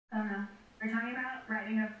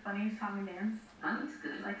you have funny song and dance? Funny's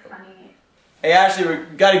good. Like funny. Hey Ashley, we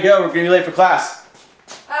gotta go. We're gonna be late for class.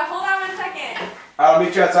 Hold on 1 second. I'll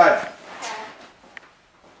meet you outside.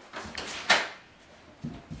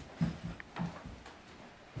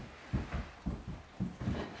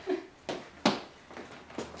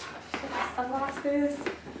 Sunglasses.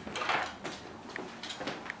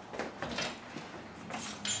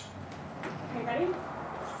 Are you ready?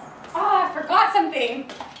 Oh, I forgot something.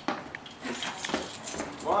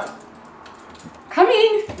 What?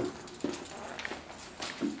 Coming.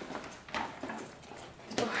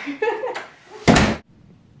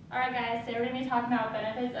 Alright guys, today we're going to be talking about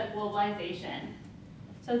benefits of globalization.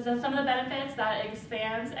 So some of the benefits that it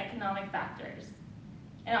expands economic factors.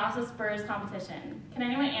 And it also spurs competition. Can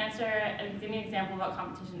anyone answer and give me an example of what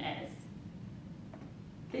competition is?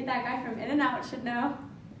 Okay, that guy from In-N-Out should know.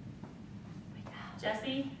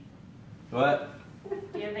 Jesse? What?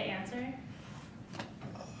 Do you have the answer?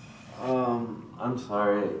 I'm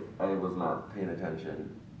sorry, I was not paying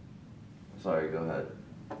attention. Sorry, go ahead.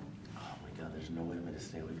 Oh my god, there's no way I'm going to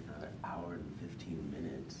stay awake for another hour and 15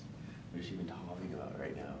 minutes. What is she even talking about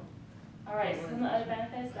right now? Alright, some of the other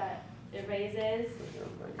benefits that it raises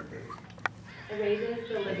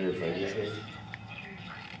the living standards.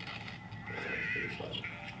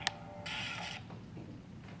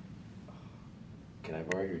 Can I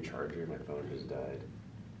borrow your charger? My phone just died.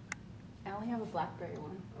 I only have a BlackBerry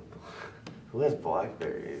one. Who has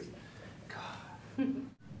Blackberries? God.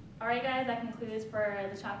 Alright guys, that concludes for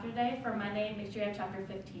the chapter today. For Monday, make sure you have chapter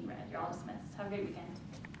 15 read. You're all dismissed. Have a great weekend.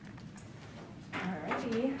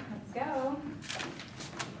 Alrighty, let's go.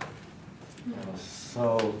 That was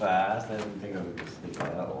so fast. I didn't think I would sleep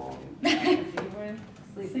that long. You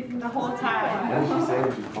were sleeping the whole time. What did she say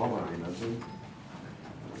when she called on me? Nothing?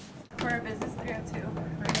 For a business 302. We're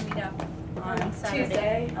going to meet up On Saturday.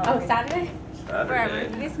 Tuesday. Oh, Saturday? Wherever. You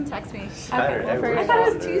guys can text me. Saturday. Okay, We're I thought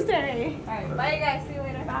it was Saturday. Tuesday. Alright, bye you guys. See you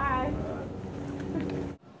later. Bye.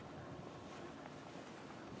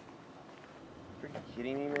 Are you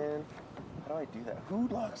kidding me, man? How do I do that? Who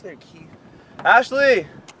locks their key? Ashley!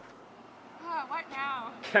 What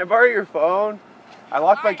now? Can I borrow your phone? I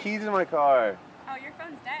locked my Alright. keys in my car. Oh, your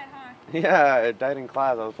phone's dead, huh? Yeah, it died in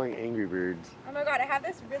class. I was playing Angry Birds. Oh my god, I have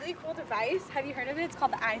this really cool device. Have you heard of it? It's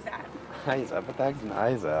called the iZap. iZap? What the heck's an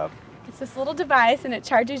iZap? It's this little device and it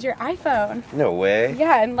charges your iPhone. No way.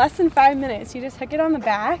 Yeah, in less than 5 minutes. You just hook it on the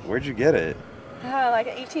back. Where'd you get it? Like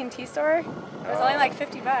an AT&T store. It was only like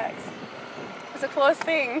 50 bucks. It's the coolest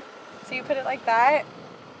thing. So you put it like that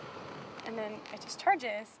and then it just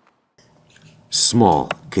charges. Small,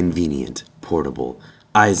 convenient, portable.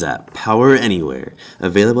 iZap, power anywhere.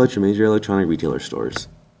 Available at your major electronic retailer stores.